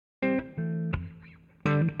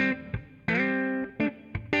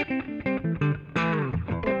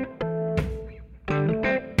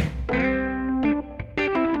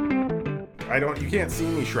You can't see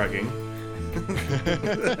me shrugging.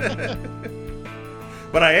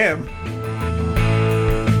 But I am.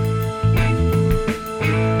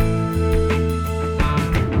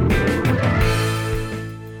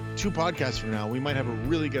 Two podcasts from now, we might have a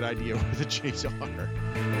really good idea where the Jays are.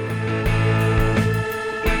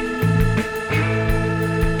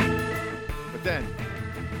 But then,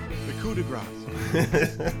 the coup de grace.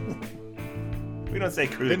 We don't say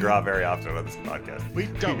coup de grace very often on this podcast. We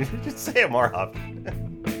don't. We just say it more often.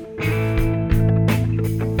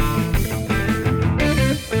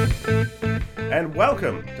 And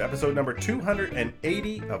welcome to episode number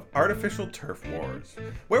 280 of Artificial Turf Wars,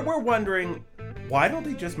 where we're wondering, why don't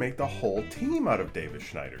they just make the whole team out of Davis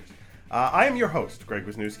Schneiders? I am your host, Greg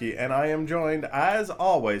Wisniewski, and I am joined, as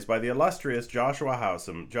always, by the illustrious Joshua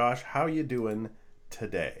Howsam. Josh, how you doing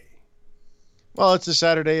today? Well, it's a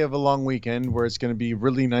Saturday of a long weekend where it's going to be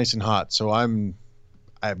really nice and hot, so I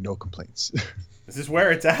have no complaints. This is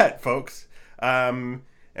where it's at, folks.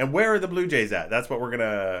 And where are the Blue Jays at? That's what we're going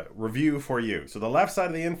to review for you. So the left side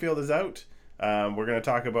of the infield is out. We're going to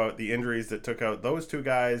talk about the injuries that took out those two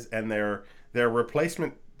guys and their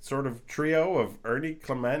replacement sort of trio of Ernie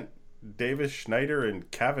Clement, Davis Schneider, and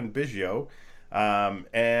Kevin Biggio.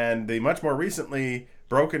 And the much more recently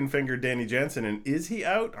broken-fingered Danny Jansen. And is he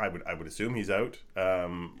out? I would assume he's out.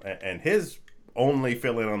 And his only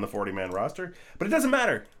fill-in on the 40-man roster. But it doesn't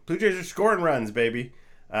matter. Blue Jays are scoring runs, baby.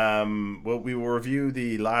 We will review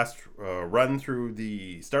the last run through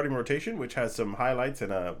the starting rotation, which has some highlights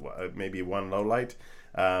and maybe one low light.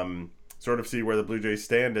 Sort of see where the Blue Jays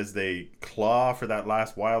stand as they claw for that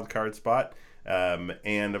last wild card spot.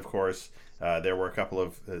 And of course, there were a couple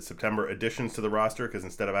of September additions to the roster because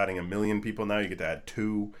instead of adding 1 million people now, you get to add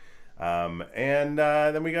 2. And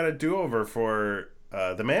then we got a do-over for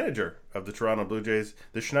the manager of the Toronto Blue Jays.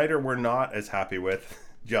 The Schneider we're not as happy with,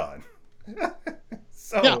 John.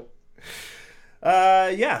 So,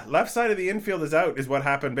 left side of the infield is out is what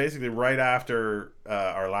happened basically right after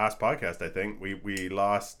our last podcast, I think. We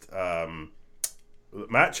lost...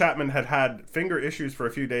 Matt Chapman had finger issues for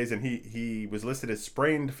a few days, and he was listed as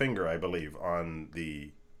sprained finger, I believe, on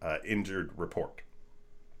the injured report.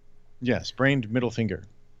 Yeah, sprained middle finger.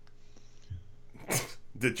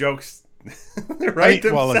 The jokes... right.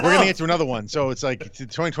 Well, look, we're going to get to another one. So it's like the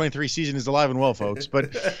 2023 season is alive and well, folks.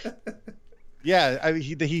 But... yeah,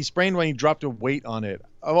 he sprained when he dropped a weight on it.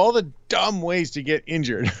 Of all the dumb ways to get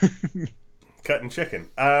injured. Cutting chicken.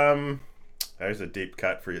 There's a deep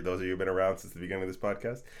cut for those of you who've been around since the beginning of this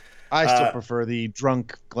podcast. I still prefer the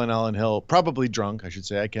drunk Glen Allen Hill. Probably drunk, I should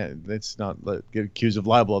say. I can't. Let's not get accused of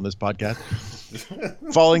libel on this podcast.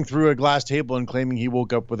 Falling through a glass table and claiming he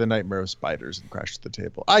woke up with a nightmare of spiders and crashed the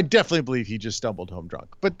table. I definitely believe he just stumbled home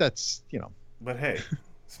drunk. But that's, But hey...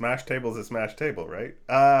 Smash table's a smash table, right?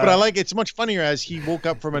 But I like it's much funnier as he woke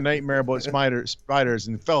up from a nightmare about spiders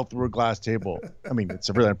and fell through a glass table. I mean, it's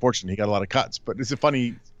really unfortunate. He got a lot of cuts, but it's a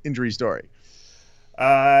funny injury story.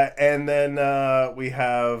 And then we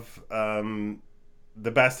have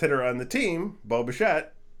the best hitter on the team, Bo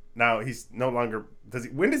Bichette. Now, he's no longer...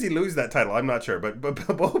 when does he lose that title? I'm not sure. But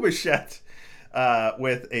Bo Bichette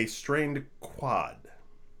with a strained quad.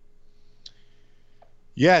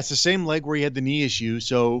 Yeah, it's the same leg where he had the knee issue.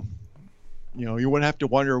 So, you wouldn't have to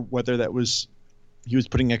wonder whether he was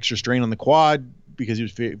putting extra strain on the quad because he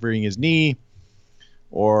was favoring his knee,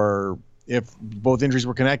 or if both injuries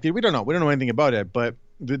were connected. We don't know. We don't know anything about it, but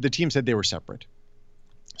the team said they were separate.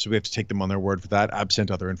 So we have to take them on their word for that,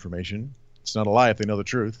 absent other information. It's not a lie if they know the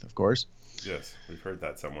truth, of course. Yes, we've heard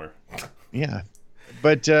that somewhere. Yeah.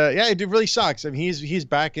 But it really sucks. I mean, he's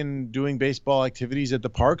back in doing baseball activities at the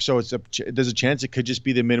park, so there's a chance it could just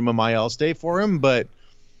be the minimum IL stay for him. But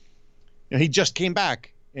he just came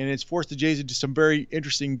back, and it's forced the Jays into some very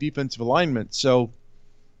interesting defensive alignment. So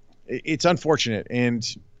it's unfortunate, and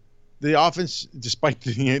the offense, despite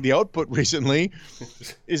the output recently,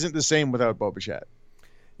 isn't the same without Bo Bichette.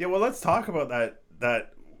 Yeah, well, let's talk about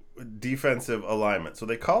that defensive alignment. So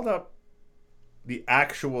they called up the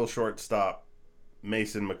actual shortstop,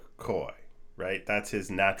 Mason McCoy, right? That's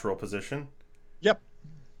his natural position. Yep.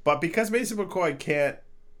 But because Mason McCoy can't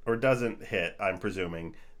or doesn't hit, I'm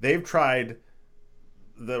presuming, they've tried,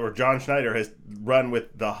 or John Schneider has run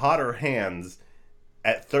with the hotter hands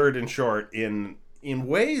at third and short in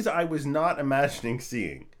ways I was not imagining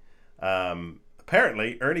seeing.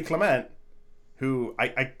 Apparently, Ernie Clement, who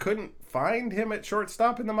I couldn't find him at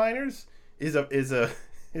shortstop in the minors, is a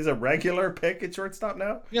regular pick at shortstop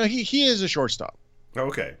now. He is a shortstop.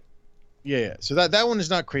 Okay. Yeah. So that one is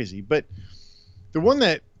not crazy, but the one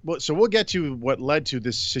that so we'll get to what led to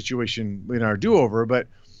this situation in our do-over, but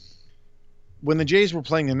when the Jays were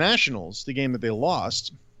playing the Nationals, the game that they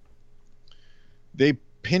lost, they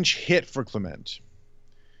pinch hit for Clement.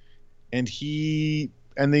 And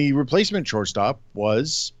the replacement shortstop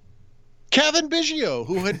was Kevin Biggio,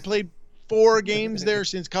 who had played 4 games there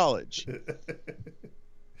since college.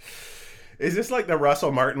 Is this like the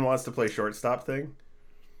Russell Martin wants to play shortstop thing?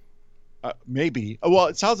 Maybe. Well,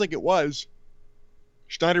 it sounds like it was.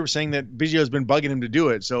 Schneider was saying that Biggio's been bugging him to do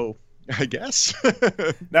it, so I guess.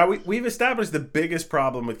 Now, we've established the biggest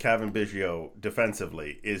problem with Kevin Biggio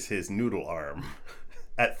defensively is his noodle arm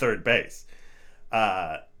at third base.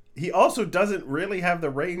 He also doesn't really have the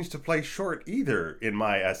range to play short either, in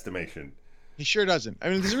my estimation. He sure doesn't. I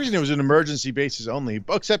mean, there's a reason it was an emergency basis only,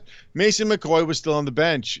 except Mason McCoy was still on the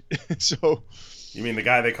bench. So, you mean the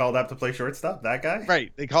guy they called up to play shortstop? That guy?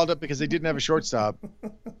 Right. They called up because they didn't have a shortstop.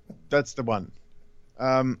 That's the one.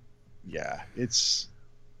 Yeah, it's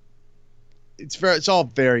all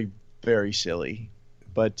very, very silly,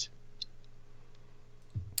 but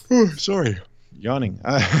sorry, yawning.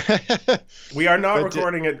 We are not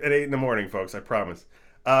recording at 8 a.m, folks. I promise.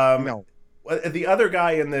 No. The other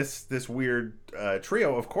guy in this weird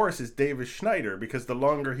trio, of course, is Davis Schneider, because the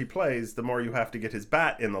longer he plays, the more you have to get his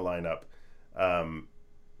bat in the lineup.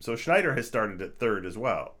 So Schneider has started at third as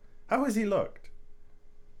well. How has he looked?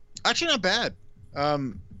 Actually, not bad.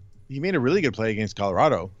 He made a really good play against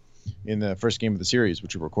Colorado in the first game of the series,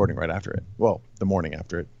 which we're recording right after it. Well, the morning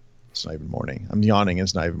after it. It's not even morning. I'm yawning.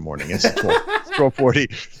 It's not even morning. It's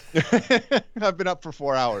 12:40. I've been up for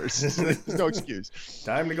 4 hours. There's no excuse.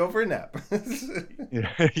 Time to go for a nap.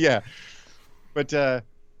 Yeah. But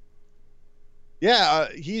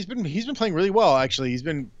he's been playing really well. Actually, he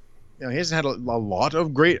hasn't had a lot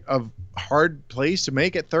of hard plays to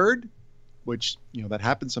make at third, which that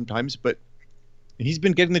happens sometimes. But he's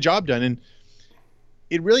been getting the job done, and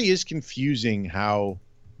it really is confusing how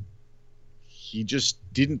he just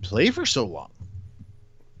didn't play for so long.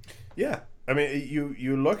 Yeah. I mean,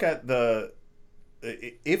 you look at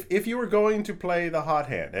if you were going to play the hot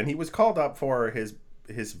hand, and he was called up for his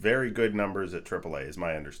very good numbers at AAA, is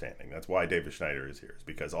my understanding. That's why David Schneider is here, is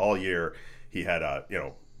because all year he had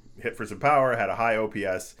hit for some power, had a high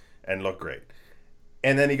OPS, and looked great.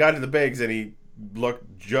 And then he got to the bigs, and he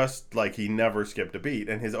looked just like he never skipped a beat,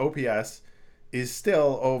 and his OPS is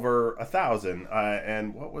still over 1,000.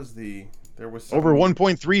 And what was there was over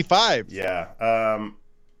 1.35. Yeah.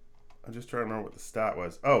 I'm just trying to remember what the stat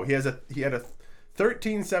was. Oh, he had a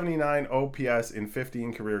 1379 OPS in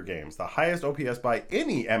 15 career games, the highest OPS by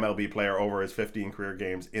any MLB player over his 15 career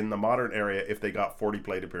games in the modern era if they got 40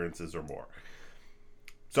 plate appearances or more.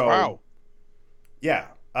 So, wow. Yeah.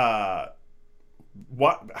 How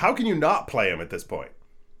can you not play him at this point?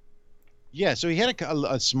 Yeah, so he had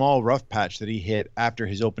a small rough patch that he hit after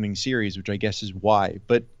his opening series, which I guess is why.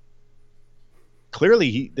 But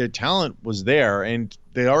clearly, their talent was there, and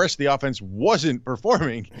the rest of the offense wasn't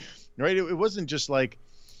performing. Right? It wasn't just like,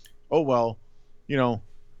 oh well,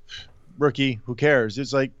 rookie, who cares?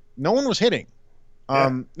 It's like no one was hitting.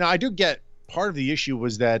 Now I do get part of the issue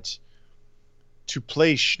was that to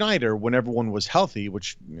play Schneider when everyone was healthy,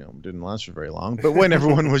 which didn't last for very long, but when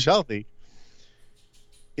everyone was healthy,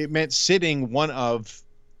 it meant sitting one of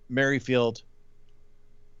Merrifield,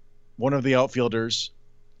 one of the outfielders,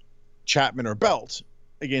 Chapman or Belt,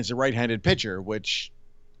 against a right-handed pitcher, which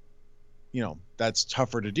that's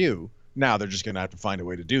tougher to do. Now they're just going to have to find a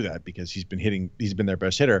way to do that because he's been their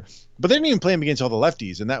best hitter. But they didn't even play him against all the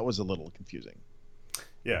lefties, and that was a little confusing.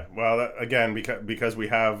 Yeah, well, again, because we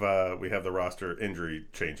have the roster injury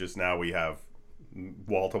changes, now we have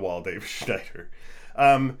wall-to-wall David Schneider.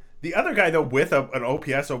 The other guy, though, with an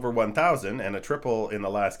OPS over 1,000 and a triple in the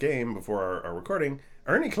last game before our recording,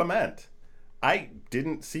 Ernie Clement. I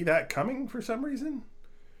didn't see that coming for some reason.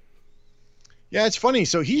 Yeah, it's funny.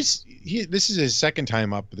 So this is his second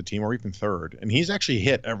time up with the team, or even third, and he's actually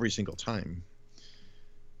hit every single time.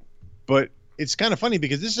 But it's kind of funny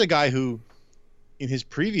because this is a guy who, in his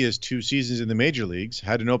previous 2 seasons in the major leagues,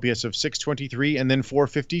 had an OPS of 623 and then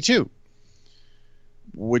 452,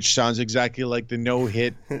 which sounds exactly like the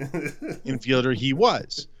no-hit infielder he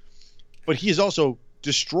was. But he has also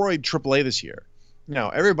destroyed AAA this year.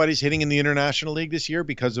 Now, everybody's hitting in the International League this year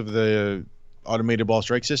because of the automated ball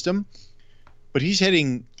strike system. But he's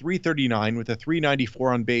hitting 339 with a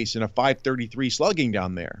 394 on base and a 533 slugging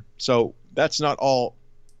down there. So that's not all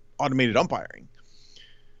automated umpiring.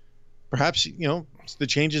 Perhaps, the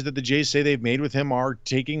changes that the Jays say they've made with him are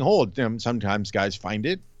taking hold. Sometimes guys find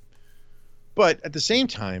it. But at the same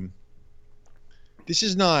time, this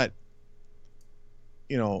is not,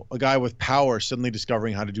 a guy with power suddenly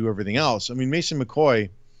discovering how to do everything else. I mean, Mason McCoy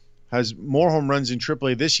has more home runs in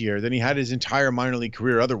AAA this year than he had his entire minor league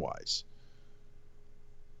career otherwise.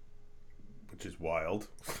 Which is wild.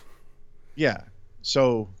 Yeah.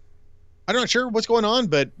 So I'm not sure what's going on,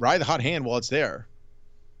 but ride the hot hand while it's there.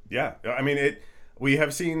 Yeah. I mean, we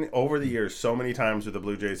have seen over the years so many times where the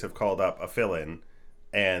Blue Jays have called up a fill-in,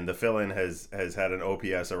 and the fill-in has had an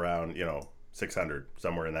OPS around, 600,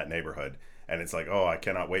 somewhere in that neighborhood. And it's like, oh, I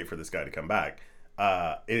cannot wait for this guy to come back.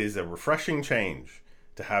 It is a refreshing change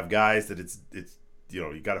to have guys that it's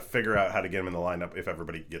you got to figure out how to get them in the lineup if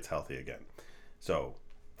everybody gets healthy again. So,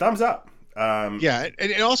 thumbs up. Yeah,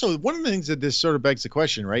 and also one of the things that this sort of begs the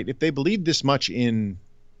question, right? If they believe this much in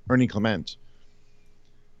Ernie Clement,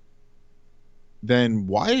 then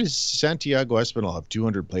why does Santiago Espinal have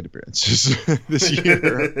 200 plate appearances this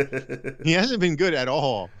year? He hasn't been good at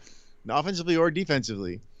all, offensively or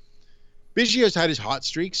defensively. Biggio's had his hot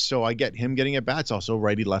streaks, so I get him getting at bats. Also,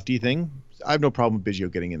 righty-lefty thing. I have no problem with Biggio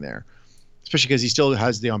getting in there, especially because he still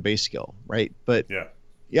has the on-base skill, right? But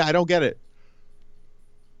yeah, I don't get it.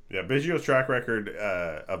 Yeah, Biggio's track record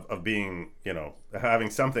of being, having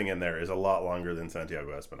something in there is a lot longer than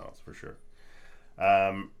Santiago Espinal's, for sure.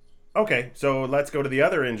 Okay, so let's go to the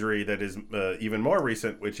other injury that is even more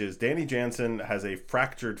recent, which is Danny Jansen has a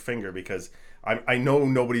fractured finger because I know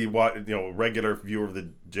nobody, regular viewer of the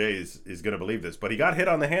Jays is going to believe this, but he got hit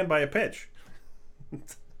on the hand by a pitch.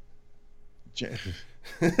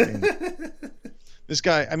 This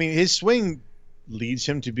guy, I mean, his swing leads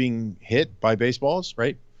him to being hit by baseballs,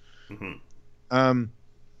 right? Mm-hmm.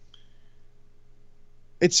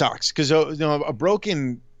 It sucks because a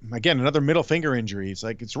broken, again, another middle finger injury.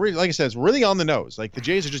 It's really, like I said, it's really on the nose. Like the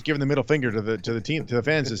Jays are just giving the middle finger to the team, to the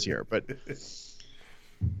fans this year, but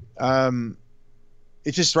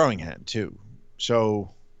it's just throwing hand too. So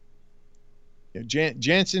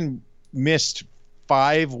Jansen missed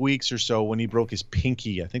 5 weeks or so when he broke his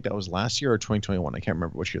pinky. I think that was last year or 2021. I can't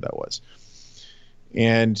remember which year that was.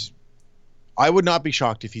 And I would not be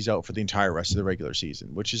shocked if he's out for the entire rest of the regular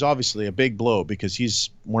season, which is obviously a big blow because he's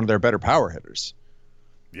one of their better power hitters.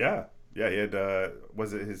 Yeah. Yeah, he had,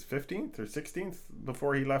 was it his 15th or 16th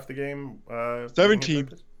before he left the game?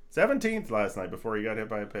 17th. 17th last night before he got hit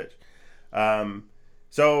by a pitch.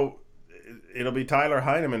 So it'll be Tyler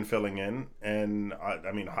Heineman filling in, and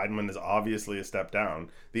I mean, Heineman is obviously a step down.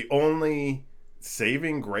 The only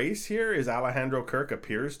saving grace here is Alejandro Kirk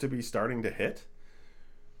appears to be starting to hit.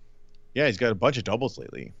 Yeah, he's got a bunch of doubles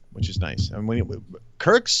lately, which is nice. And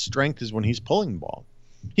Kirk's strength is when he's pulling the ball.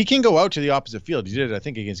 He can go out to the opposite field. He did it, I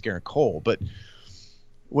think, against Garrett Cole. But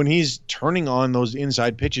when he's turning on those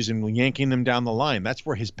inside pitches and yanking them down the line, that's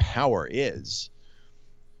where his power is.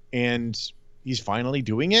 And he's finally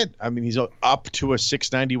doing it. I mean, he's up to a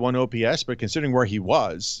 691 OPS, but considering where he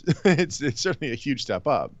was, it's certainly a huge step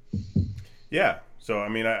up. Yeah. So, I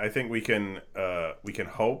mean, I think we can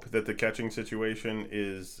hope that the catching situation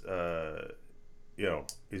is not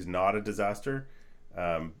a disaster.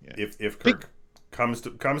 If Kirk comes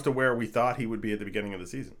to where we thought he would be at the beginning of the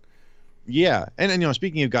season. Yeah, and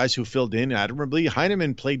speaking of guys who filled in admirably,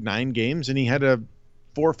 Heineman played 9 games and he had a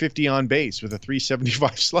 450 on base with a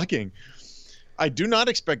 375 slugging. I do not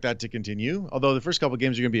expect that to continue, although the first couple of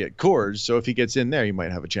games are going to be at Coors, so if he gets in there, he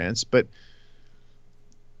might have a chance. But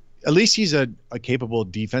at least he's a capable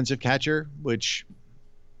defensive catcher, which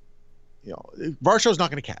Varsho's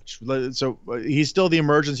not going to catch. So he's still the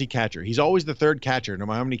emergency catcher. He's always the third catcher. No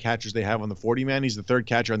matter how many catchers they have on the 40-man, he's the third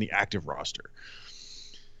catcher on the active roster.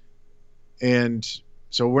 And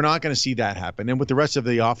so we're not going to see that happen. And with the rest of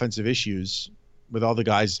the offensive issues, with all the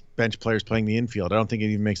guys, bench players playing the infield, I don't think it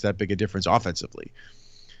even makes that big a difference offensively.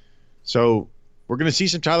 So we're going to see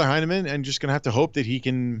some Tyler Heineman and just going to have to hope that he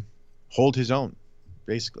can hold his own,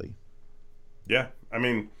 basically. Yeah. I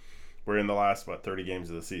mean, we're in the last, 30 games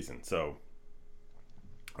of the season. So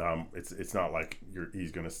it's not like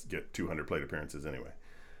he's going to get 200 plate appearances anyway.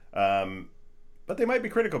 But they might be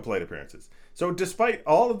critical plate appearances. So despite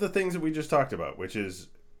all of the things that we just talked about, which is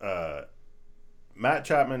Matt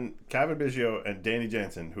Chapman, Kevin Biggio, and Danny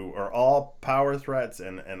Jansen, who are all power threats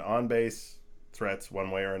and on-base threats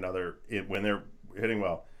one way or another when they're hitting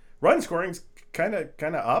well. Run scoring's kind of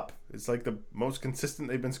up. It's like the most consistent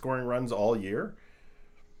they've been scoring runs all year.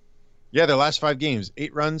 Yeah, their last 5 games,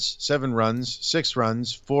 8 runs, 7 runs, 6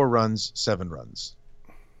 runs, 4 runs, 7 runs.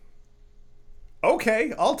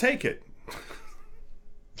 Okay, I'll take it.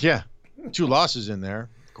 Yeah, 2 losses in there,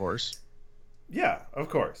 of course. Yeah, of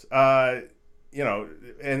course. And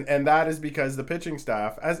that is because the pitching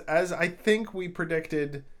staff, as I think we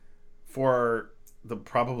predicted for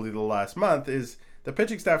probably the last month, is the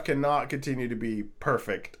pitching staff cannot continue to be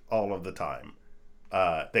perfect all of the time.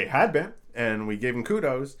 They had been, and we gave him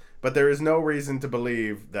kudos, but there is no reason to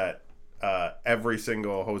believe that every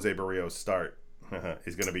single Jose Barrios start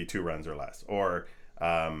is going to be 2 runs or less, or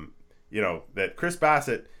that Chris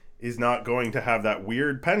Bassett is not going to have that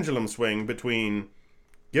weird pendulum swing between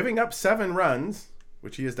giving up 7 runs,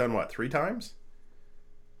 which he has done 3 times?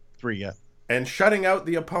 3, yeah. And shutting out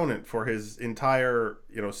the opponent for his entire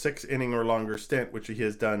 6 inning or longer stint, which he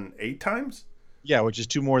has done 8 times. Yeah, which is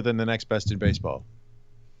 2 more than the next best in baseball.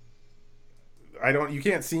 You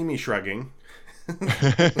can't see me shrugging.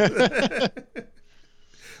 But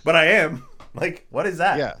I am. Like, what is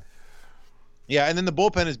that? Yeah. Yeah, and then the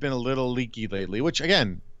bullpen has been a little leaky lately, which,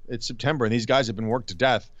 again, it's September, and these guys have been worked to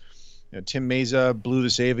death. Tim Meza blew the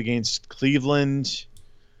save against Cleveland,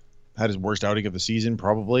 had his worst outing of the season,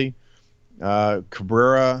 probably.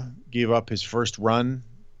 Cabrera gave up his first run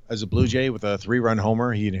as a Blue Jay with a 3-run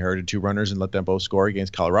homer. He inherited 2 runners and let them both score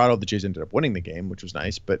against Colorado. The Jays ended up winning the game, which was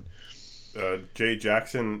nice, but... Jay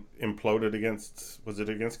Jackson imploded against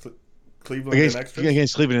Cleveland in extras?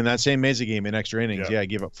 Against Cleveland in that same Meza game in extra innings. Yeah, he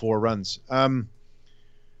gave up 4 runs. No,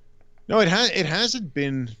 it hasn't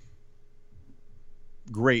been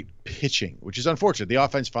great pitching, which is unfortunate. The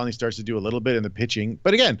offense finally starts to do a little bit in the pitching.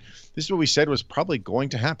 But again, this is what we said was probably going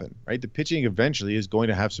to happen, right? The pitching eventually is going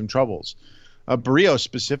to have some troubles. Barrios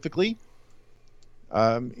specifically,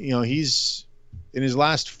 he's in his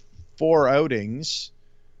last 4 outings,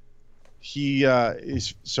 he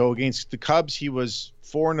is so against the Cubs, he was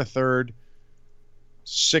 4 1/3,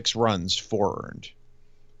 6 runs, 4 earned.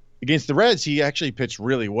 Against the Reds, he actually pitched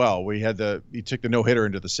really well. He took the no-hitter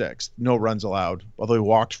into the 6th, no runs allowed, although he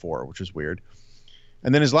walked 4, which was weird.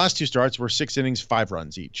 And then his last 2 starts were 6 innings, 5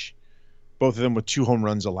 runs each, both of them with 2 home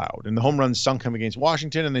runs allowed. And the home runs sunk him against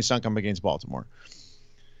Washington, and they sunk him against Baltimore.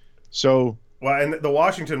 So, well, and the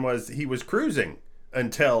Washington he was cruising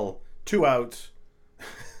until 2 outs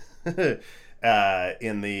in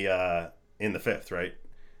the 5th, right?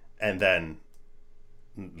 And then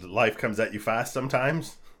life comes at you fast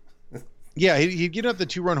sometimes. Yeah, he'd given up the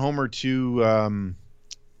 2-run homer to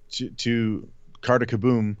Carter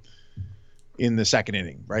Kaboom in the 2nd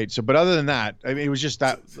inning, right? So, but other than that, I mean, it was just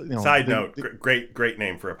that. Side note, great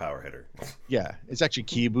name for a power hitter. Yeah, it's actually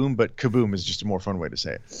Kaboom, but Kaboom is just a more fun way to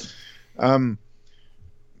say it.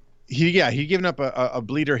 He'd given up a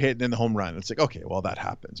bleeder hit and then the home run. It's like, okay, well, that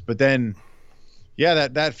happens. But then, yeah,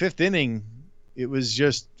 that 5th inning, it was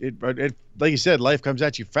just it like you said, life comes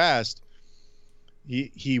at you fast.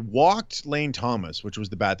 He walked Lane Thomas, which was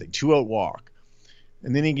the bad thing, 2-out walk,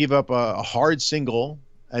 and then he gave up a hard single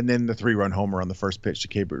and then the 3-run homer on the first pitch to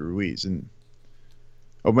Keibert Ruiz. And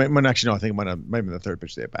actually no, I think it might have been the 3rd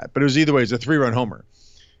pitch they had bat, but it was either way, it's a 3-run homer,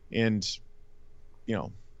 and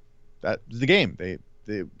that was the game. They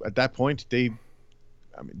at that point they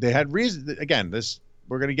had reason. Again,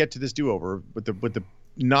 we're going to get to this do-over with the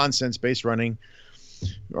nonsense base running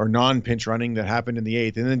or non-pinch running that happened in the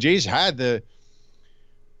 8th, and then Jays had the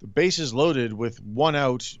bases loaded with 1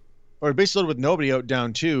 out, or bases loaded with nobody out,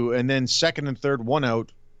 down 2, and then 2nd and 3rd 1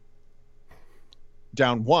 out,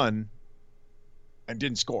 down 1, and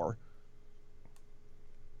didn't score.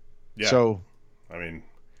 Yeah. So, I mean,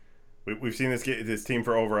 we've seen this team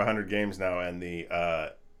for over 100 games now, and the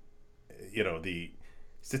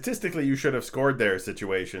statistically you should have scored there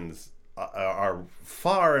situations are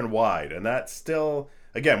far and wide, and that's still,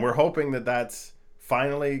 again, we're hoping that that's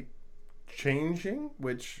finally changing,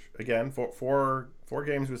 which again, for four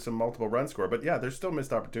games with some multiple run score, but yeah, there's still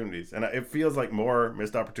missed opportunities, and it feels like more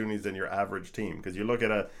missed opportunities than your average team, because you look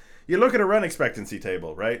at a run expectancy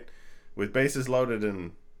table, right, with bases loaded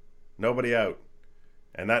and nobody out,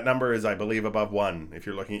 and that number is, I believe, above 1 if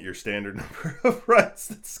you're looking at your standard number of runs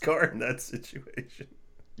that score in that situation.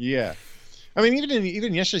 Yeah, I mean,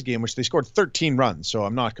 even yesterday's game, which they scored 13 runs, so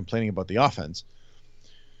I'm not complaining about the offense,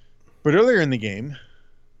 but earlier in the game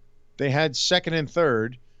they had 2nd and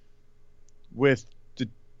 3rd with the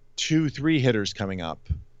 2-3 hitters coming up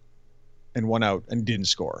and 1 out and didn't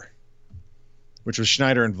score, which was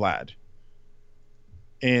Schneider and Vlad.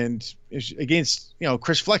 And against,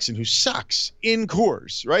 Chris Flexen, who sucks in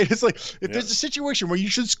Coors, right? It's like, if there's a situation where you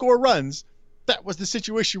should score runs, that was the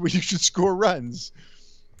situation where you should score runs.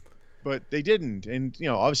 But they didn't. And,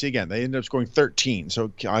 obviously, again, they ended up scoring 13.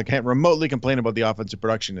 So I can't remotely complain about the offensive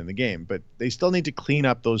production in the game. But they still need to clean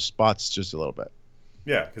up those spots just a little bit.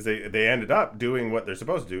 Yeah, because they ended up doing what they're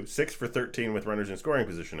supposed to do, 6 for 13 with runners in scoring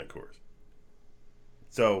position at Coors.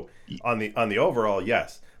 So on the overall,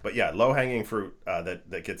 yes. But yeah, low-hanging fruit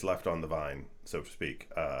that gets left on the vine, so to speak,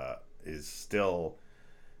 is still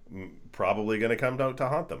probably going to come out to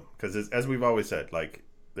haunt them. Because as we've always said, like,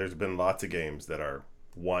 there's been lots of games that are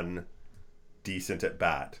one decent at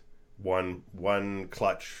bat one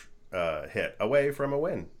clutch hit away from a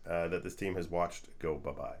win that this team has watched go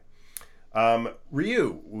bye-bye.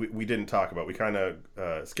 Ryu, we didn't talk about. We kind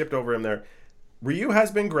of skipped over him there. Ryu has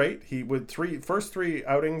been great. He with first three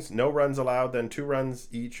outings, no runs allowed, then 2 runs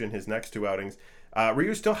each in his next 2 outings.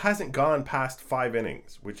 Ryu still hasn't gone past 5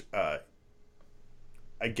 innings, which I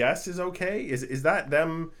guess is okay. Is that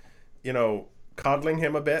them, coddling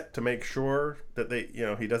him a bit to make sure that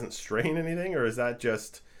he doesn't strain anything, or is that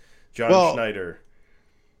just John Schneider?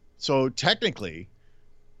 So technically,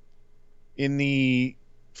 in the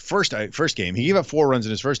first game, he gave up 4 runs in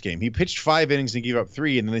his first game. He pitched 5 innings and gave up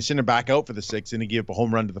 3, and then they sent him back out for the 6th, and he gave up a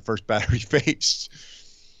home run to the first batter he faced.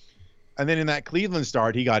 And then in that Cleveland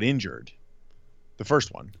start, he got injured, the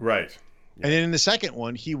first one. Right. Yeah. And then in the second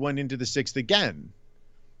one, he went into the 6th again,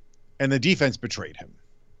 and the defense betrayed him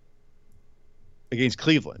against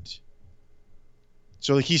Cleveland.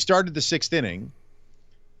 So he started the 6th inning,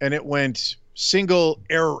 and it went single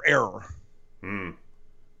error.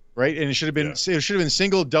 Right, and it should have been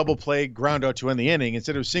single double play ground out to end the inning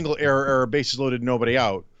instead of single error bases loaded, nobody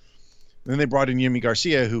out. And then they brought in Yimi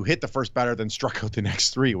Garcia, who hit the first batter, then struck out the next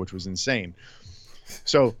 3, which was insane.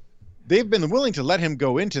 So they've been willing to let him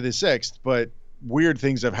go into the 6th, but weird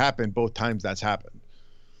things have happened both times that's happened.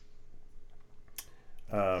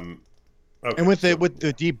 Okay, and with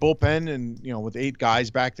the deep bullpen and with 8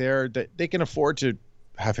 guys back there, that they can afford to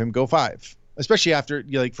have him go 5, especially after,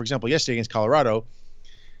 like for example, yesterday against Colorado.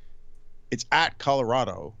 It's at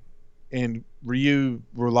Colorado, and Ryu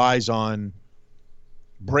relies on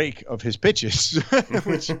break of his pitches,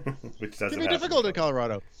 which can be difficult at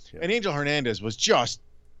Colorado. Yeah. And Angel Hernandez was just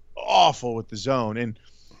awful with the zone. And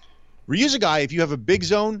Ryu's a guy, if you have a big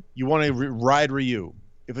zone, you want to ride Ryu.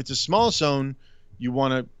 If it's a small zone, you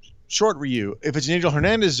want to short Ryu. If it's an Angel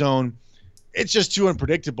Hernandez zone, it's just too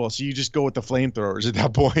unpredictable, so you just go with the flamethrowers at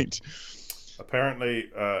that point. Apparently,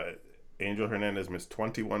 Angel Hernandez missed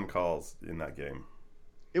 21 calls in that game.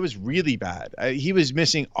 It was really bad. He was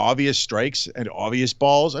missing obvious strikes and obvious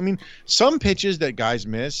balls. I mean, some pitches that guys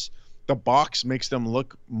miss, the box makes them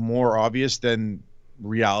look more obvious than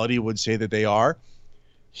reality would say that they are.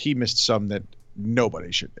 He missed some that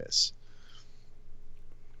nobody should miss.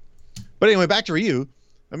 But anyway, back to Ryu.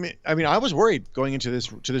 I mean, I was worried going into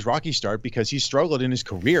this Rocky start because he struggled in his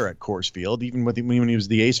career at Coors Field, even when he was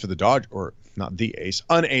the ace for the Dodgers, or not the ace,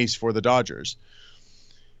 unace for the Dodgers,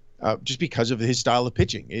 just because of his style of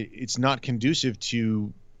pitching. It's not conducive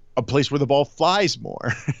to a place where the ball flies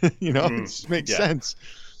more. It makes sense.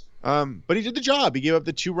 But he did the job. He gave up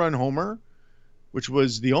the 2-run homer, which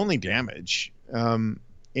was the only damage. And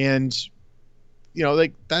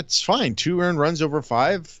that's fine. 2 earned runs over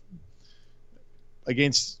 5.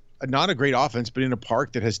 Against not a great offense, but in a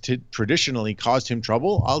park that has traditionally caused him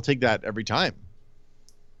trouble, I'll take that every time.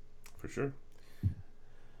 For sure.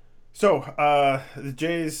 So the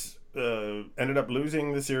Jays ended up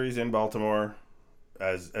losing the series in Baltimore,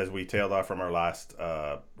 as we tailed off from our last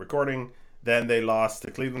recording. Then they lost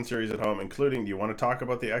the Cleveland series at home, including. Do you want to talk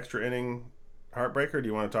about the extra inning heartbreaker? Do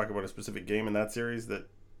you want to talk about a specific game in that series that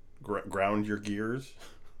ground your gears?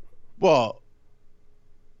 Well.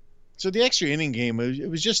 So the extra inning game, it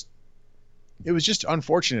was just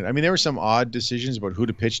unfortunate. I mean, there were some odd decisions about who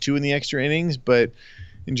to pitch to in the extra innings, but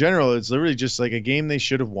in general, it's literally just like a game they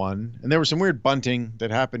should have won. And there was some weird bunting that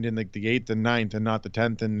happened in the 8th and 9th and not the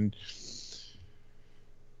 10th. And,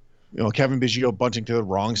 Kevin Biggio bunting to the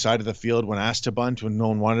wrong side of the field when asked to bunt when no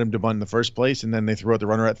one wanted him to bunt in the first place. And then they threw out the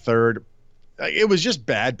runner at third. It was just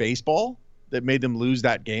bad baseball that made them lose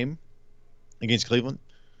that game against Cleveland.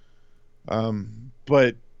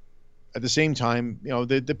 But at the same time,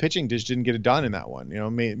 the pitching just didn't get it done in that one.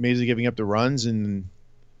 Mazey giving up the runs, and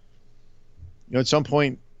at some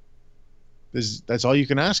point, that's all you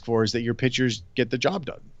can ask for is that your pitchers get the job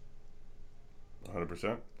done.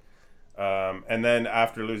 100%. And then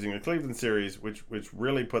after losing the Cleveland series, which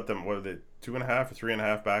really put them 2.5 or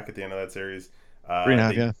 3.5 back at the end of that series,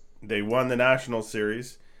 3.5, yeah. They won the National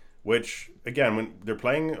Series, which, again, when they're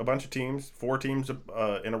playing a bunch of teams, 4 teams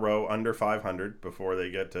in a row under 500 before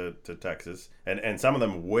they get to Texas, and some of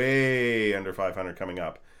them way under 500 coming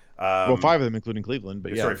up. 5 of them, including Cleveland,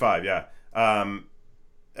 but yeah. Sorry, 5, yeah.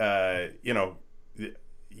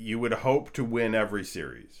 You would hope to win every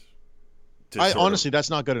series. Honestly,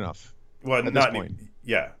 that's not good enough. Well, at this point.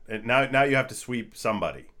 Yeah. Now you have to sweep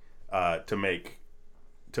somebody to make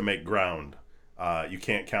ground. You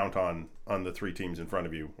can't count on the 3 teams in front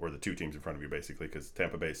of you, or the 2 teams in front of you, basically, because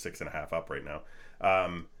Tampa Bay is 6.5 up right now.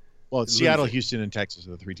 It's Seattle, Houston, and Texas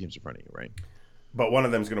are the 3 teams in front of you, right? But one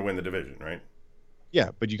of them is going to win the division, right?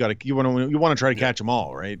 Yeah, but you want to try to catch them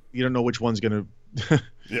all, right? You don't know which one's going to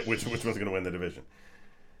Yeah, which one's going to win the division?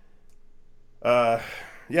 So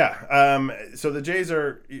the Jays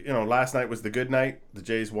are, last night was the good night. The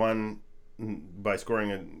Jays won by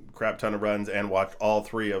scoring a crap ton of runs and watched all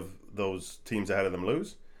three of those teams ahead of them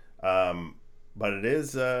lose. But it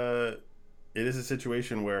is a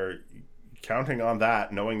situation where counting on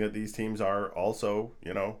that, knowing that these teams are also,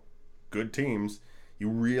 good teams, you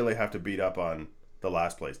really have to beat up on the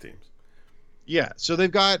last place teams. Yeah, so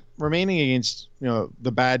they've got remaining against,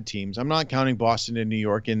 the bad teams. I'm not counting Boston and New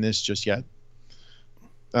York in this just yet.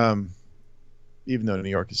 Even though New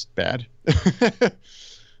York is bad.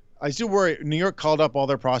 I still worry. New York called up all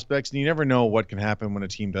their prospects, and you never know what can happen when a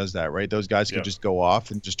team does that, right? Those guys could just go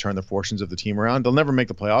off and just turn the fortunes of the team around. They'll never make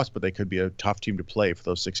the playoffs, but they could be a tough team to play for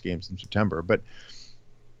those 6 games in September. But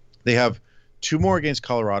they have 2 more against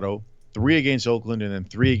Colorado, 3 against Oakland, and then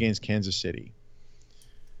 3 against Kansas City.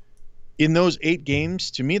 In those 8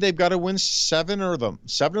 games, to me, they've got to win 7 of them.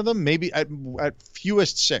 7 of them, maybe at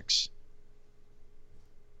fewest 6.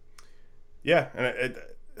 Yeah, and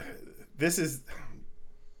this is...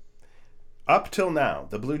 Up till now,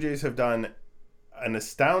 the Blue Jays have done an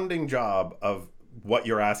astounding job of what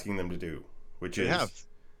you're asking them to do, which is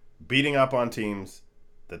beating up on teams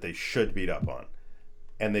that they should beat up on.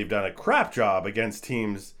 And they've done a crap job against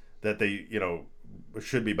teams that they,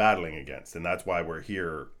 should be battling against. And that's why we're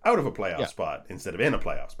here out of a playoff spot instead of in a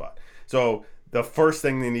playoff spot. So the first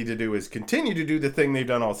thing they need to do is continue to do the thing they've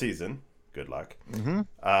done all season. Good luck. Mm-hmm.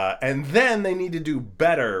 And then they need to do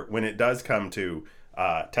better when it does come to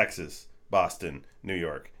Texas, Boston, New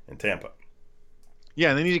York, and Tampa.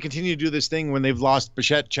 Yeah, and they need to continue to do this thing when they've lost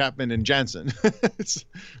Bichette, Chapman, and Jansen.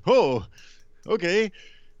 Okay.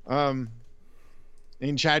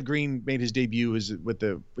 And Chad Green made his debut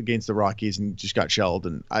against the Rockies and just got shelled,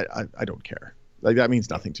 and I don't care. Like, that means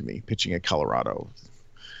nothing to me, pitching at Colorado.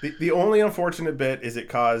 The only unfortunate bit is it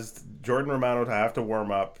caused Jordan Romano to have to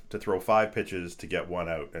warm up to throw 5 pitches to get 1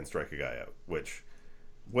 out and strike a guy out, which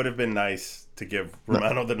would have been nice to give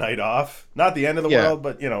Romano the night off. Not the end of the world,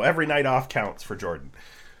 but every night off counts for Jordan.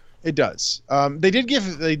 It does. They did give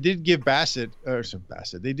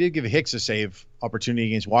Hicks a save opportunity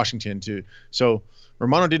against Washington so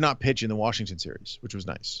Romano did not pitch in the Washington series, which was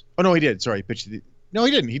nice. Oh no, he did. Sorry, no,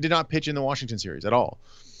 he didn't. He did not pitch in the Washington series at all.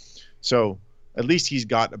 So at least he's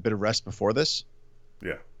got a bit of rest before this.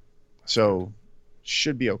 Yeah. So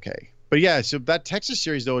should be okay. But yeah, so that Texas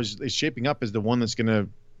series though is shaping up as the one that's going to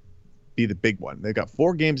be the big one. They've got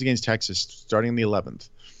 4 games against Texas starting on the 11th.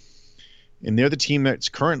 And they're the team that's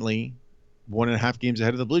currently 1.5 games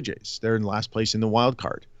ahead of the Blue Jays. They're in last place in the wild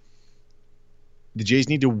card. The Jays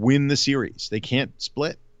need to win the series. They can't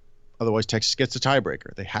split. Otherwise, Texas gets the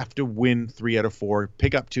tiebreaker. They have to win 3 out of 4,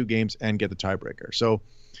 pick up 2 games, and get the tiebreaker. So,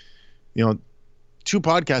 2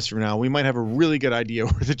 podcasts from now, we might have a really good idea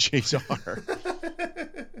where the Jays are.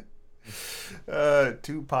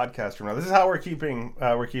 2 podcasts from now. This is how we're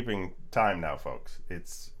keeping time now, folks.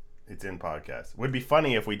 It's in podcasts. Would be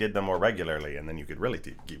funny if we did them more regularly, and then you could really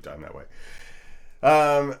keep time that way.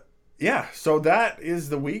 Yeah. So that is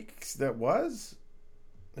the week that was.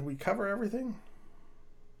 Did we cover everything?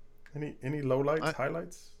 Any lowlights,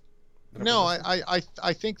 highlights? No,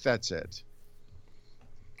 I think that's it.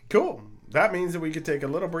 Cool. That means that we could take a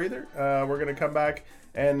little breather. We're going to come back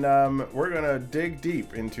and we're going to dig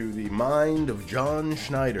deep into the mind of John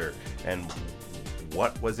Schneider and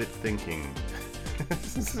what was it thinking.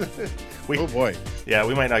 Oh boy. Yeah,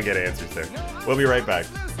 we might not get answers there. We'll be right back.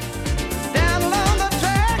 Down along the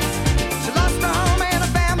tracks, she lost her home and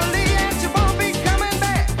her family, and she won't be coming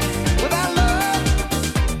back without love.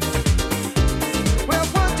 Well,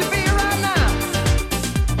 would you be right now?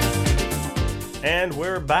 And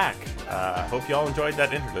we're back. Hope you all enjoyed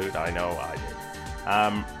that interlude. I know I did.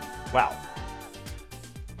 Wow.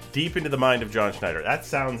 Deep into the mind of John Schneider. That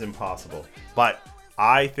sounds impossible, but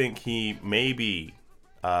I think he may be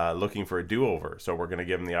looking for a do-over, so we're going to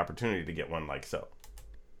give him the opportunity to get one like so.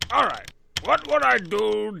 All right. What would I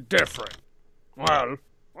do different? Well,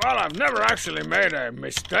 I've never actually made a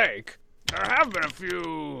mistake. There have been a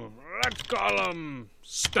few, let's call them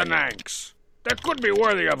stananks, that could be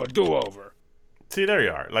worthy of a do-over. See, there you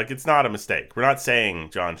are. Like, it's not a mistake. We're not saying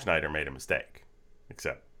John Schneider made a mistake,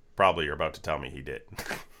 except probably you're about to tell me he did.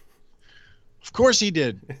 Of course he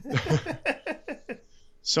did.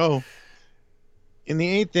 So, in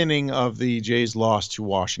the 8th inning of the Jays' loss to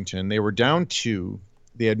Washington, they were down 2.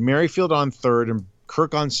 They had Merrifield on 3rd and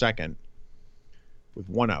Kirk on 2nd with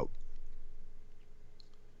 1 out.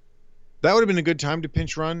 That would have been a good time to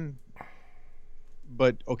pinch run,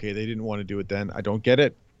 but okay, they didn't want to do it then. I don't get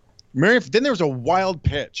it. Then there was a wild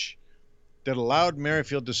pitch that allowed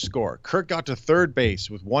Merrifield to score. Kirk got to third base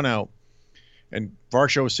with 1 out, and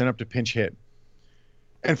Varsho was sent up to pinch hit.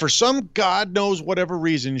 And for some God knows whatever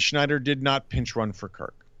reason, Schneider did not pinch run for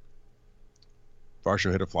Kirk.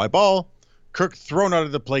 Varsho hit a fly ball. Kirk thrown out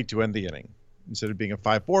of the plate to end the inning. Instead of being a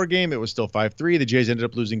 5-4 game, it was still 5-3. The Jays ended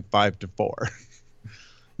up losing 5-4.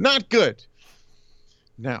 Not good.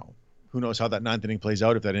 Now, who knows how that 9th inning plays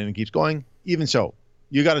out if that inning keeps going? Even so,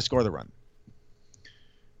 you got to score the run.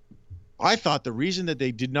 I thought the reason that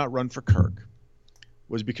they did not run for Kirk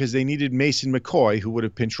was because they needed Mason McCoy, who would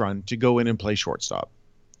have pinch run, to go in and play shortstop.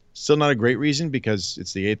 Still not a great reason because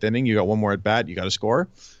it's the 8th inning. You got one more at bat. You got to score.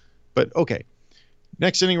 But okay.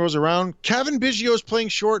 Next inning rolls around. Kevin Biggio's playing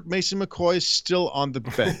short. Mason McCoy is still on the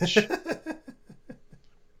bench.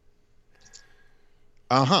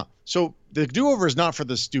 So the do-over is not for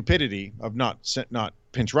the stupidity of not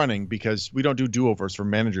pinch running, because we don't do do-overs for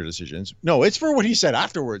manager decisions. No, it's for what he said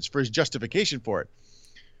afterwards, for his justification for it.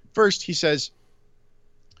 First, he says,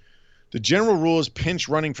 the general rule is pinch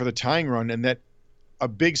running for the tying run, and that a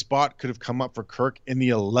big spot could have come up for Kirk in the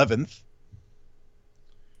 11th.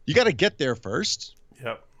 You got to get there first.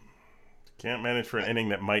 Yep. Can't manage for an inning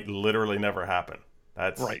that might literally never happen.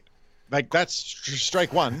 That's right. Like, that's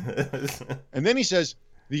strike one. And then he says,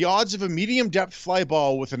 the odds of a medium depth fly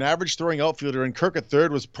ball with an average throwing outfielder and Kirk at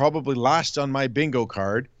third was probably last on my bingo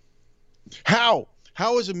card. How?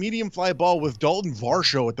 How is a medium fly ball with Dalton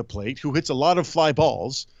Varsho at the plate, who hits a lot of fly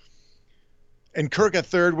balls, and Kirk at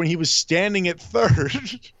third when he was standing at third,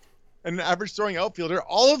 and an average throwing outfielder?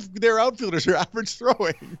 All of their outfielders are average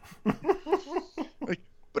throwing.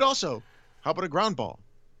 But also, how about a ground ball?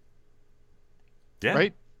 Yeah.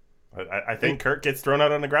 Right? I think Kirk gets thrown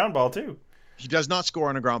out on a ground ball too. He does not score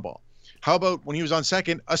on a ground ball. How about when he was on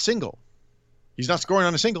second, a single? He's not scoring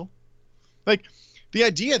on a single. Like, the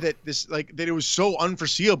idea that that it was so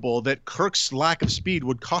unforeseeable that Kirk's lack of speed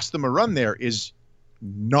would cost them a run there is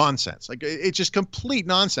nonsense. Like, it's just complete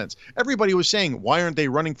nonsense. Everybody was saying, why aren't they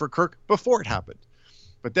running for Kirk before it happened?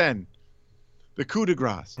 But then, the coup de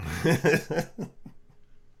grace.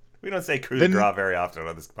 We don't say coup de grace very often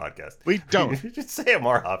on this podcast. We don't. You should say it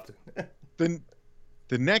more often. Then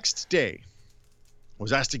the next day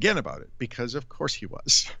was asked again about it, because of course he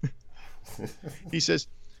was. He says,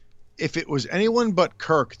 if it was anyone but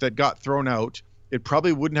Kirk that got thrown out, it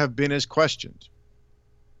probably wouldn't have been as questioned.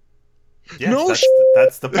 Yes, No,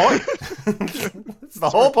 that's the point. It's the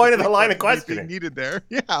whole point of the line of questioning. Needed there.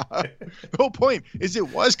 Yeah. The whole point is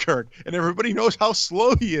it was Kirk, and everybody knows how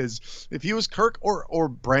slow he is. If he was Kirk or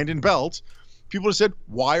Brandon Belt, people would have said,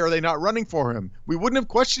 why are they not running for him? We wouldn't have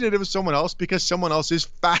questioned it if it was someone else, because someone else is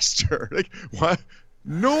faster. Like, what?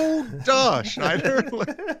 No, duh, Schneider.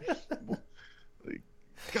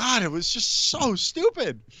 God, it was just so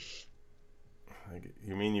stupid.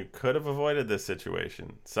 You mean you could have avoided this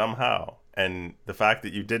situation somehow, and the fact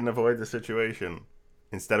that you didn't avoid the situation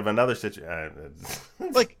instead of another situation,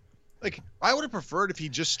 like I would have preferred if he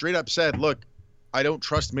just straight up said, "Look, I don't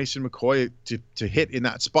trust Mason McCoy to hit in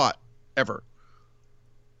that spot ever."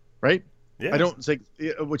 Right? Yeah. I don't think,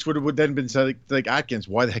 which would then been said like Atkins.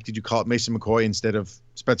 Why the heck did you call it Mason McCoy instead of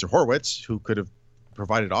Spencer Horwitz, who could have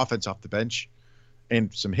provided offense off the bench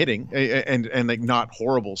and some hitting and like not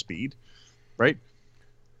horrible speed, right?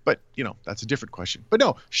 But, that's a different question. But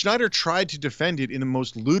no, Schneider tried to defend it in the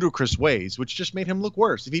most ludicrous ways, which just made him look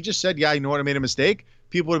worse. If he just said, yeah, you know what, I made a mistake,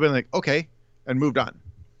 people would have been like, okay, and moved on.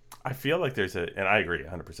 I feel like and I agree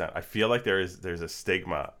 100%. I feel like there's a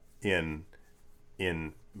stigma in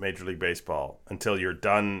Major League Baseball until you're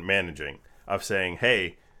done managing of saying,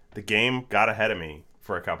 hey, the game got ahead of me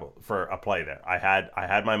for a play there. I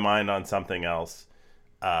had my mind on something else.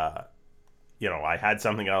 I had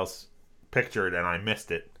something else pictured and I missed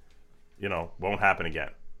it. Won't happen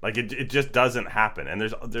again. Like it just doesn't happen. And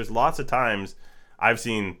there's lots of times I've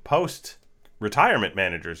seen post retirement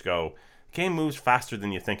managers go, game moves faster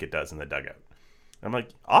than you think it does in the dugout. And I'm like,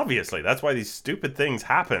 obviously, that's why these stupid things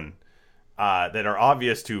happen that are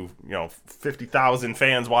obvious to 50,000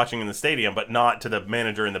 fans watching in the stadium, but not to the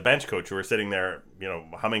manager and the bench coach who are sitting there,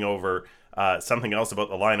 humming over something else about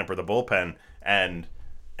the lineup or the bullpen, and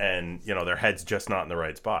their head's just not in the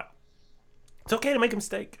right spot. It's okay to make a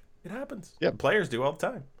mistake. It happens. Yep. Players do all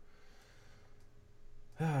the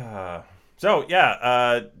time. So,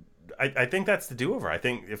 yeah, I think that's the do-over. I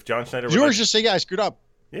think if John Schneider would just say, yeah, I screwed up.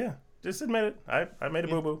 Yeah, just admit it. I made a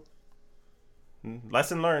boo-boo.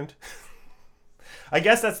 Lesson learned. I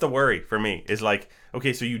guess that's the worry for me, is like,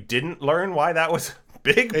 okay, so you didn't learn why that was a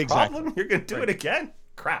big problem? You're going to do it again?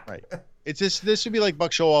 Crap. Right. It's this would be like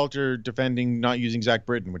Buck Showalter defending not using Zach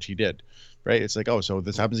Britton, which he did. Right? It's like, oh, so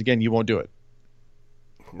this happens again, you won't do it.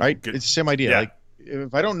 right? Good. It's the same idea. Yeah. Like,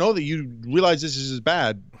 if I don't know that you realize this is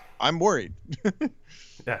bad, I'm worried.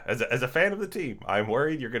 Yeah, as a fan of the team, I'm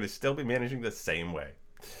worried you're going to still be managing the same way.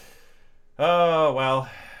 Oh, well,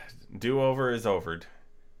 do-over is overed.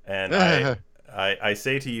 And I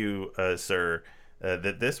say to you, sir,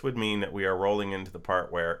 that this would mean that we are rolling into the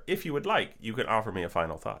part where, if you would like, you can offer me a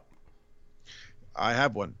final thought. I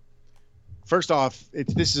have one. First off,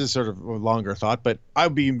 this is a sort of a longer thought, but I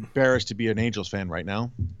would be embarrassed to be an Angels fan right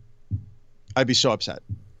now. I'd be so upset.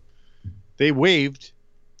 They waived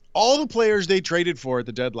all the players they traded for at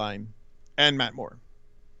the deadline and Matt Moore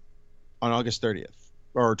on August 30th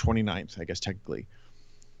or 29th, I guess technically.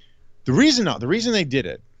 The reason they did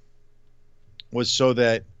it was so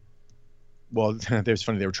that, well, it was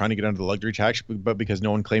funny. They were trying to get under the luxury tax, but because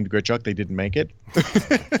no one claimed Grichuk, they didn't make it.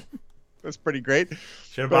 That's pretty great.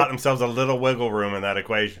 Should have bought themselves a little wiggle room in that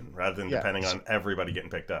equation rather than Yeah. depending on everybody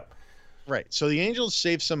getting picked up. Right. So the Angels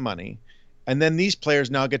save some money, and then these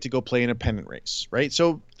players now get to go play in a pennant race, right?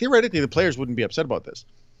 So theoretically, the players wouldn't be upset about this.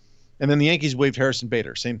 And then the Yankees waived Harrison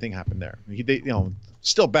Bader. Same thing happened there.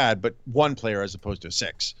 Still bad, but one player as opposed to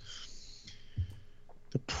six.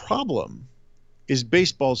 The problem is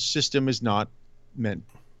baseball's system is not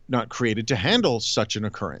created to handle such an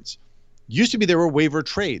occurrence. Used to be there were waiver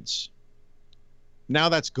trades. Now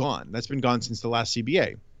that's gone. That's been gone since the last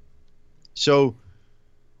CBA. So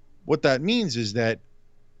what that means is that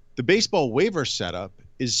the baseball waiver setup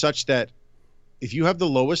is such that if you have the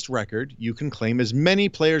lowest record, you can claim as many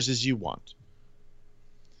players as you want.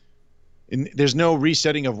 And there's no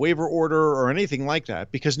resetting of waiver order or anything like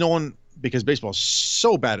that because baseball is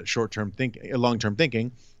so bad at long-term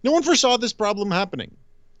thinking, no one foresaw this problem happening.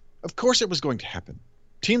 Of course it was going to happen.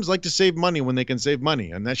 Teams like to save money when they can save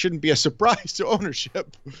money, and that shouldn't be a surprise to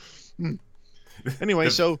ownership.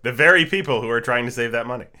 Anyway, so the very people who are trying to save that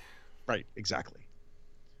money. Right, exactly.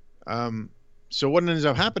 So what ended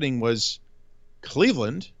up happening was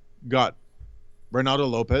Cleveland got Renato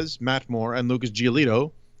Lopez, Matt Moore, and Lucas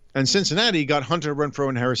Giolito, and Cincinnati got Hunter Renfroe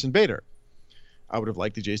and Harrison Bader. I would have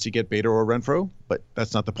liked the Jays to get Bader or Renfroe, but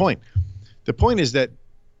that's not the point. The point is that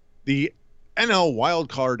the NL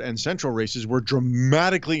wildcard and central races were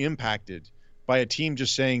dramatically impacted by a team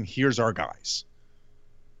just saying, here's our guys.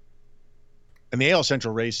 And the AL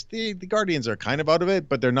Central race, the Guardians are kind of out of it,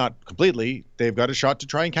 but they're not completely. They've got a shot to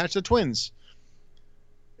try and catch the Twins.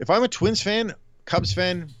 If I'm a Twins fan, Cubs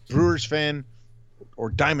fan, Brewers fan,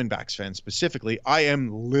 or Diamondbacks fan specifically, I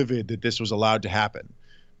am livid that this was allowed to happen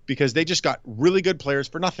because they just got really good players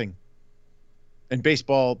for nothing. And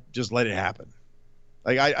baseball just let it happen.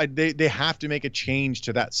 Like they have to make a change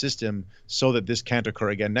to that system so that this can't occur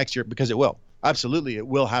again next year, because it will. Absolutely, it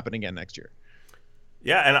will happen again next year.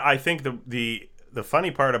 Yeah, and I think the funny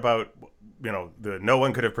part about, no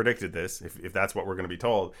one could have predicted this, if that's what we're going to be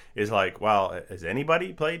told, is like, well, has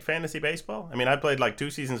anybody played fantasy baseball? I mean, I played like 2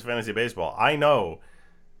 seasons of fantasy baseball. I know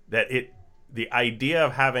that the idea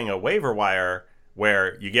of having a waiver wire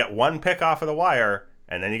where you get one pick off of the wire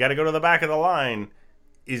and then you got to go to the back of the line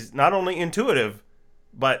is not only intuitive,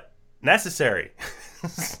 but necessary.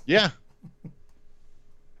 Yeah.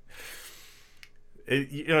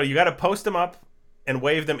 You got to post them up and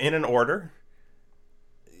wave them in an order,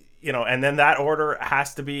 and then that order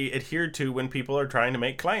has to be adhered to when people are trying to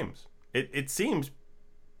make claims. It seems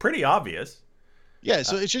pretty obvious. Yeah,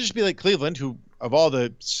 so it should just be like Cleveland, who of all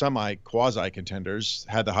the quasi contenders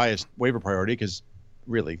had the highest waiver priority, because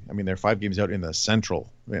really, I mean, they're 5 games out in the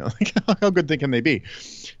Central. How good can they be in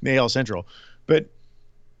the AL Central? But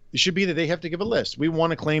it should be that they have to give a list. We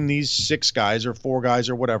want to claim these 6 guys or 4 guys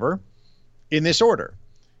or whatever in this order.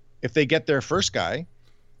 If they get their first guy,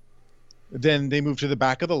 then they move to the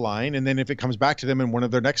back of the line, and then if it comes back to them and one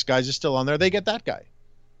of their next guys is still on there, they get that guy.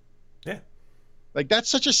 Yeah. Like, that's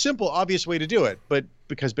such a simple, obvious way to do it, but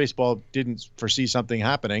because baseball didn't foresee something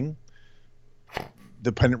happening,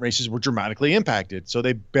 the pennant races were dramatically impacted, so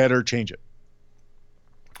they better change it.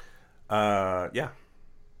 Yeah.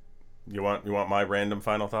 You want my random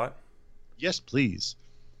final thought? Yes, please.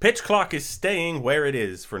 Pitch clock is staying where it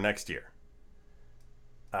is for next year.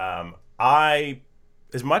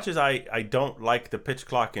 As much as I don't like the pitch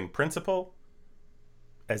clock in principle,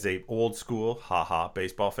 as a old school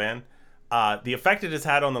baseball fan, the effect it has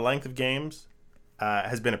had on the length of games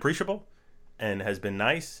has been appreciable and has been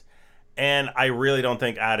nice. And I really don't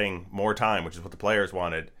think adding more time, which is what the players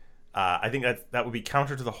wanted, I think that would be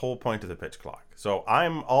counter to the whole point of the pitch clock. So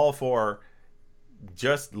I'm all for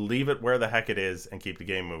just leave it where the heck it is and keep the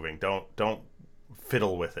game moving. Don't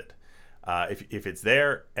fiddle with it. If it's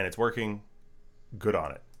there and it's working, good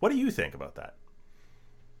on it. What do you think about that?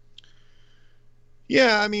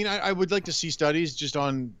 Yeah, I mean, I would like to see studies just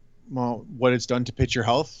on what it's done to pitcher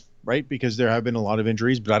health, right? Because there have been a lot of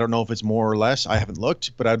injuries, but I don't know if it's more or less. I haven't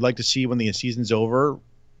looked, but I'd like to see when the season's over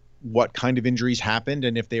what kind of injuries happened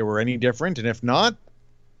and if they were any different. And if not,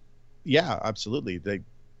 yeah, absolutely. They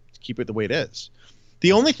keep it the way it is.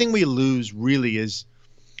 The only thing we lose really is,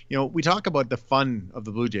 we talk about the fun of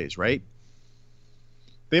the Blue Jays, right?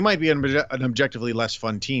 They might be an objectively less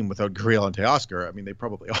fun team without Gurriel and Teoscar. I mean, they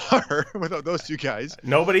probably are without those two guys.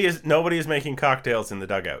 Nobody is making cocktails in the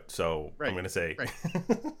dugout, so right, I'm going to say. Right.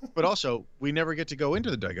 But also, we never get to go into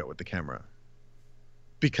the dugout with the camera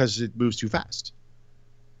because it moves too fast.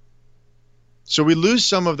 So we lose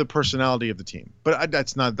some of the personality of the team. But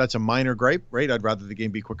that's a minor gripe, right? I'd rather the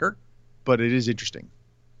game be quicker, but it is interesting.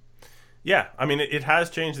 Yeah, I mean, it has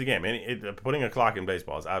changed the game. Putting a clock in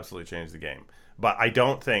baseball has absolutely changed the game. But I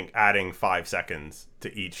don't think adding 5 seconds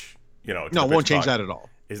to each, no, it won't change that at all.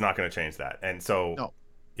 Is not going to change that. And so, no.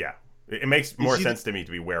 Yeah, it makes more sense to me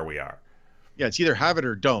to be where we are. Yeah, it's either have it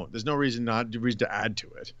or don't. There's no reason to add to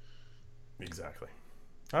it. Exactly.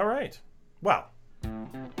 All right. Well,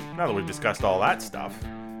 now that we've discussed all that stuff,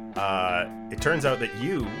 it turns out that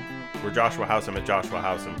you were Joshua Howsam at Joshua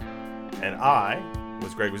Howsam, and I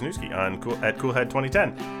was Greg Wisniewski at Coolhead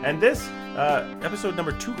 2010. And this, episode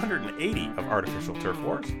number 280 of Artificial Turf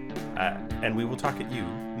Wars. And we will talk at you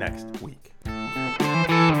next week.